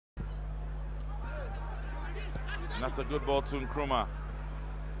That's a good ball to Nkrumah.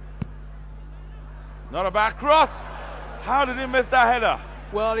 Not a bad cross. How did he miss that header?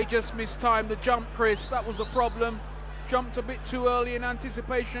 Well, he just mistimed the jump, Chris. That was a problem. Jumped a bit too early in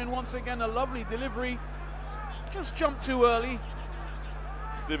anticipation. Once again, a lovely delivery. Just jumped too early.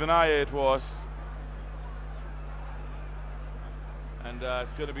 Stephen Ayer it was. And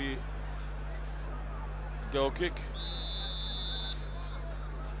it's going to be a goal kick.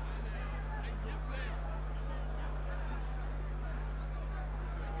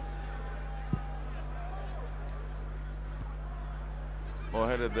 Ball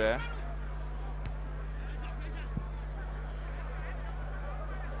headed there.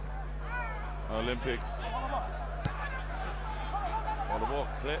 Olympics. Well, the ball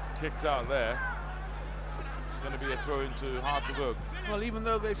kicked out there. It's going to be a throw into Hearts of Oak. Well, even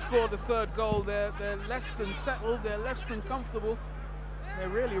though they scored the third goal, they're less than settled, they're less than comfortable. They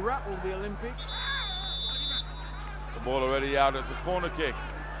really rattled the Olympics. The ball already out as a corner kick.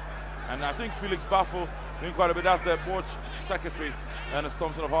 And I think Felix Baffle doing quite a bit. That's their board secretary, Ernest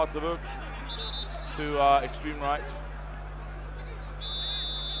Thompson of Hearts of Oak, to extreme right.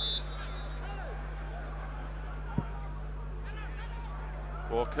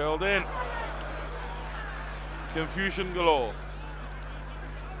 Ball curled in. Confusion galore.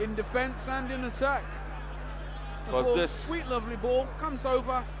 In defence and in attack. Was this sweet, lovely ball comes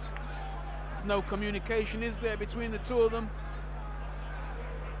over. There's no communication, is there, between the two of them?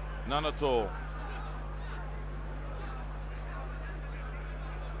 None at all.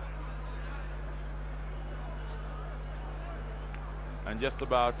 And just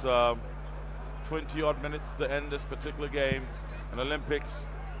about 20 odd minutes to end this particular game. And Olympics,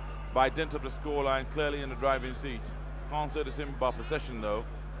 by dint of the scoreline, clearly in the driving seat. Can't say the same about possession though.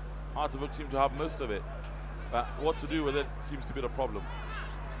 Hearts of Oak seem to have most of it. But what to do with it seems to be the problem.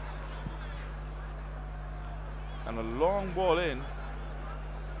 And a long ball in.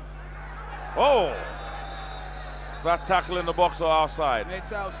 Oh! Is that tackle in the box or outside?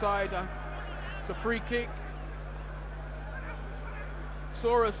 It's outside. It's a free kick.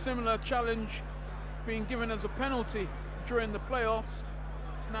 Saw a similar challenge being given as a penalty during the playoffs,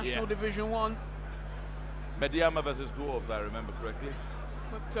 National Division 1. Mediama versus Dwarves, I remember correctly.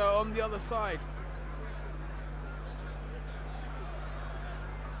 But on the other side.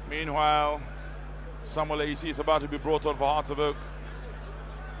 Meanwhile, Samuel AC is about to be brought on for Hearts of Oak.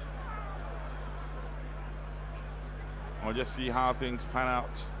 We'll just see how things pan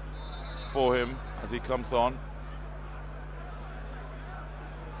out for him as he comes on.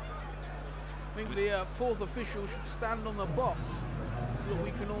 I think the fourth official should stand on the box so that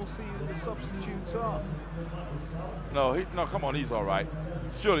we can all see who the substitutes are. No, come on, he's all right.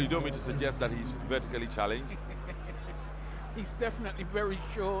 Surely you don't mean to suggest that he's vertically challenged? He's definitely very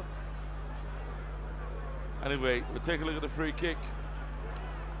short. Anyway, we'll take a look at the free kick.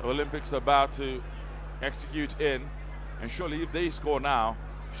 The Olympics are about to execute in, and surely if they score now,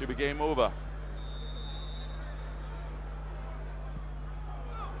 should be game over.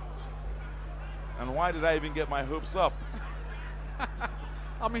 And why did I even get my hopes up?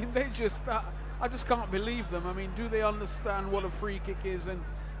 I mean, they just, I just can't believe them. I mean, do they understand what a free kick is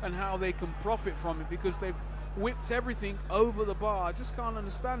and how they can profit from it? Because they've whipped everything over the bar. I just can't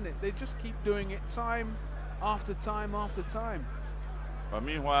understand it. They just keep doing it time after time after time. But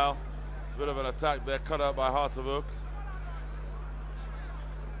meanwhile, a bit of an attack there, cut out by Hearts of Oak.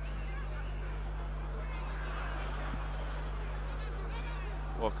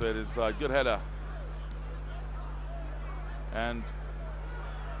 Well cleared inside, good header. And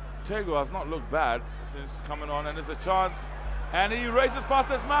Tego has not looked bad since coming on, and there's a chance. And he races past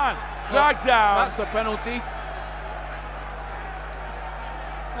this man. Flag down. That's a penalty.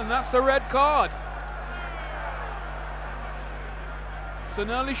 And that's a red card. It's an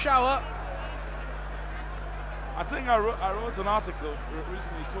early shower. I think I wrote an article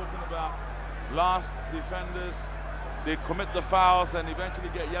recently talking about last defenders. They commit the fouls and eventually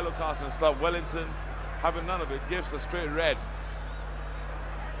get yellow cards and stuff. Wellington, having none of it, gives a straight red.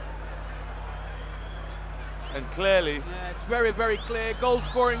 And clearly... Yeah, it's very, very clear.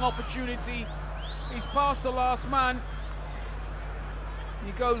 Goal-scoring opportunity. He's past the last man.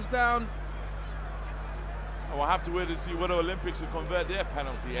 He goes down. And we'll have to wait and see whether Olympics will convert their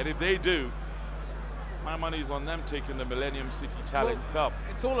penalty. And if they do, my money is on them taking the Millennium City Challenge Cup.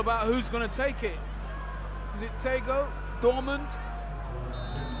 It's all about who's going to take it. Is it Tego? Dormant?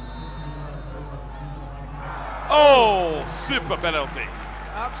 Oh, super penalty.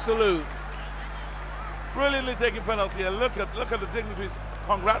 Absolute. Brilliantly taken penalty, and look at the dignitaries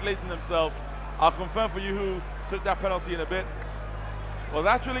congratulating themselves. I'll confirm for you who took that penalty in a bit. It was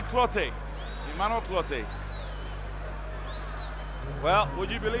actually Clotte, Emmanuel Clotte. Well, would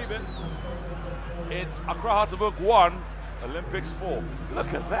you believe it? It's Accra Hartlepool 1, Olympics 4.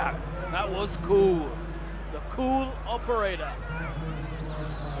 Look at that. That was cool. The cool operator.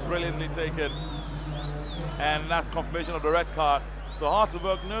 Brilliantly taken. And that's confirmation of the red card. So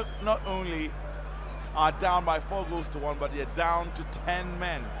Hartlepool not only are down by 4 goals to 1, but they're down to 10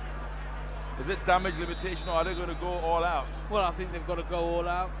 men. Is it damage limitation, or are they going to go all out? Well, I think they've got to go all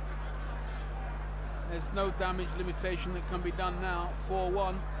out. There's no damage limitation that can be done now.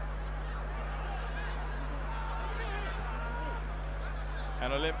 4-1.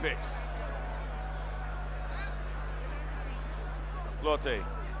 And Olympics. Lotte,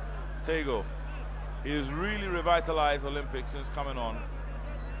 Tego. He has really revitalized Olympics since coming on.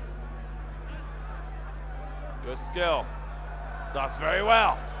 Good skill. Does very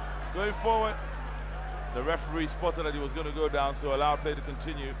well. Going forward. The referee spotted that he was going to go down, so allowed play to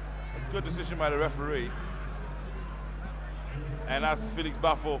continue. Good decision by the referee. And that's Felix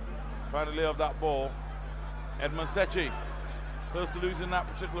Baffo trying to lay off that ball. Edmund Sechi close to losing that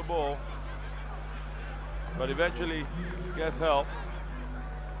particular ball, but eventually gets help.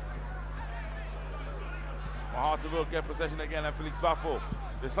 Hartlepool get possession again, and Felix Baffo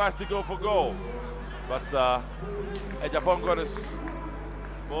decides to go for goal, but Ejapon got his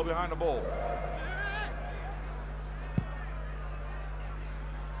ball behind the ball.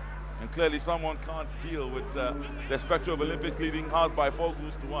 And clearly someone can't deal with the spectre of Olympics leading Hearts by 4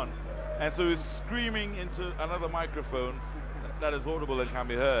 goals to 1. And so he's screaming into another microphone that is audible and can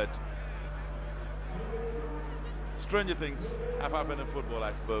be heard. Stranger things have happened in football,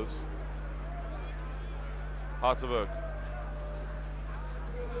 I suppose. Hartlepool.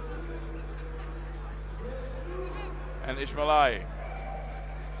 And Ishmaelai.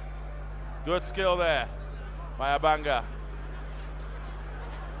 Good skill there by Abanga.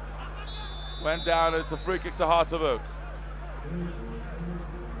 Went down, it's a free kick to Hartlepool.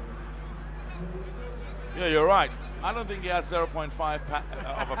 Yeah, you're right. I don't think he has 0.5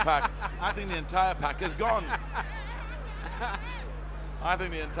 of a pack. I think the entire pack is gone. I think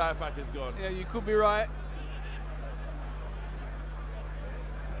the entire pack is gone. Yeah, you could be right.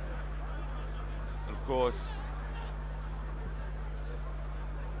 Of course,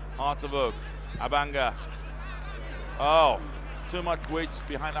 Hartlepool, Abanga. Oh, too much weight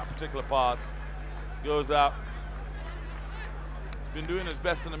behind that particular pass. Goes out. Been doing his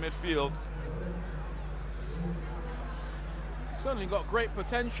best in the midfield. Certainly got great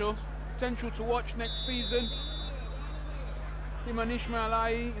potential to watch next season. Him and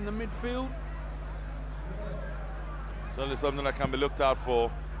Ishmaelai in the midfield. Certainly something that can be looked out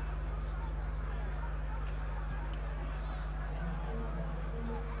for.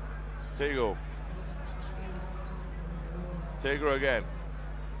 Tego. Tego again.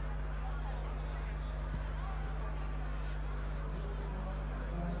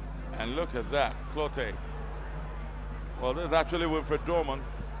 And look at that, Clote. Well, there's actually Winfred Dorman.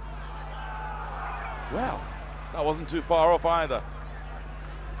 Well, that wasn't too far off either.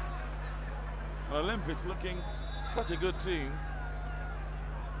 An Olympics looking such a good team.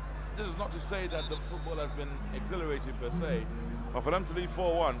 This is not to say that the football has been exhilarating per se, but for them to lead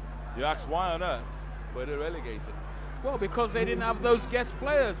 4-1, you ask why on earth were they relegated? Well, because they didn't have those guest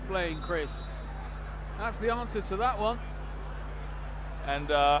players playing, Chris. That's the answer to that one. And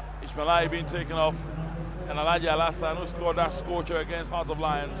Ishmaelai being taken off, and Alhaji Alassane, who scored that scorcher against Heart of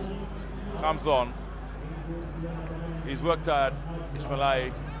Lions, comes on. He's worked hard,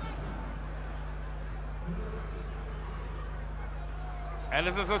 Ishmaelai. And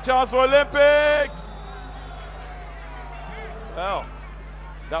this is a chance for Olympics! Well,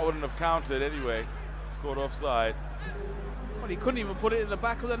 that wouldn't have counted anyway. Scored offside. Well, he couldn't even put it in the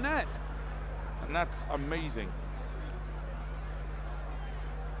back of the net. And that's amazing.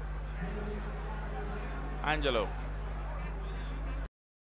 Angelo.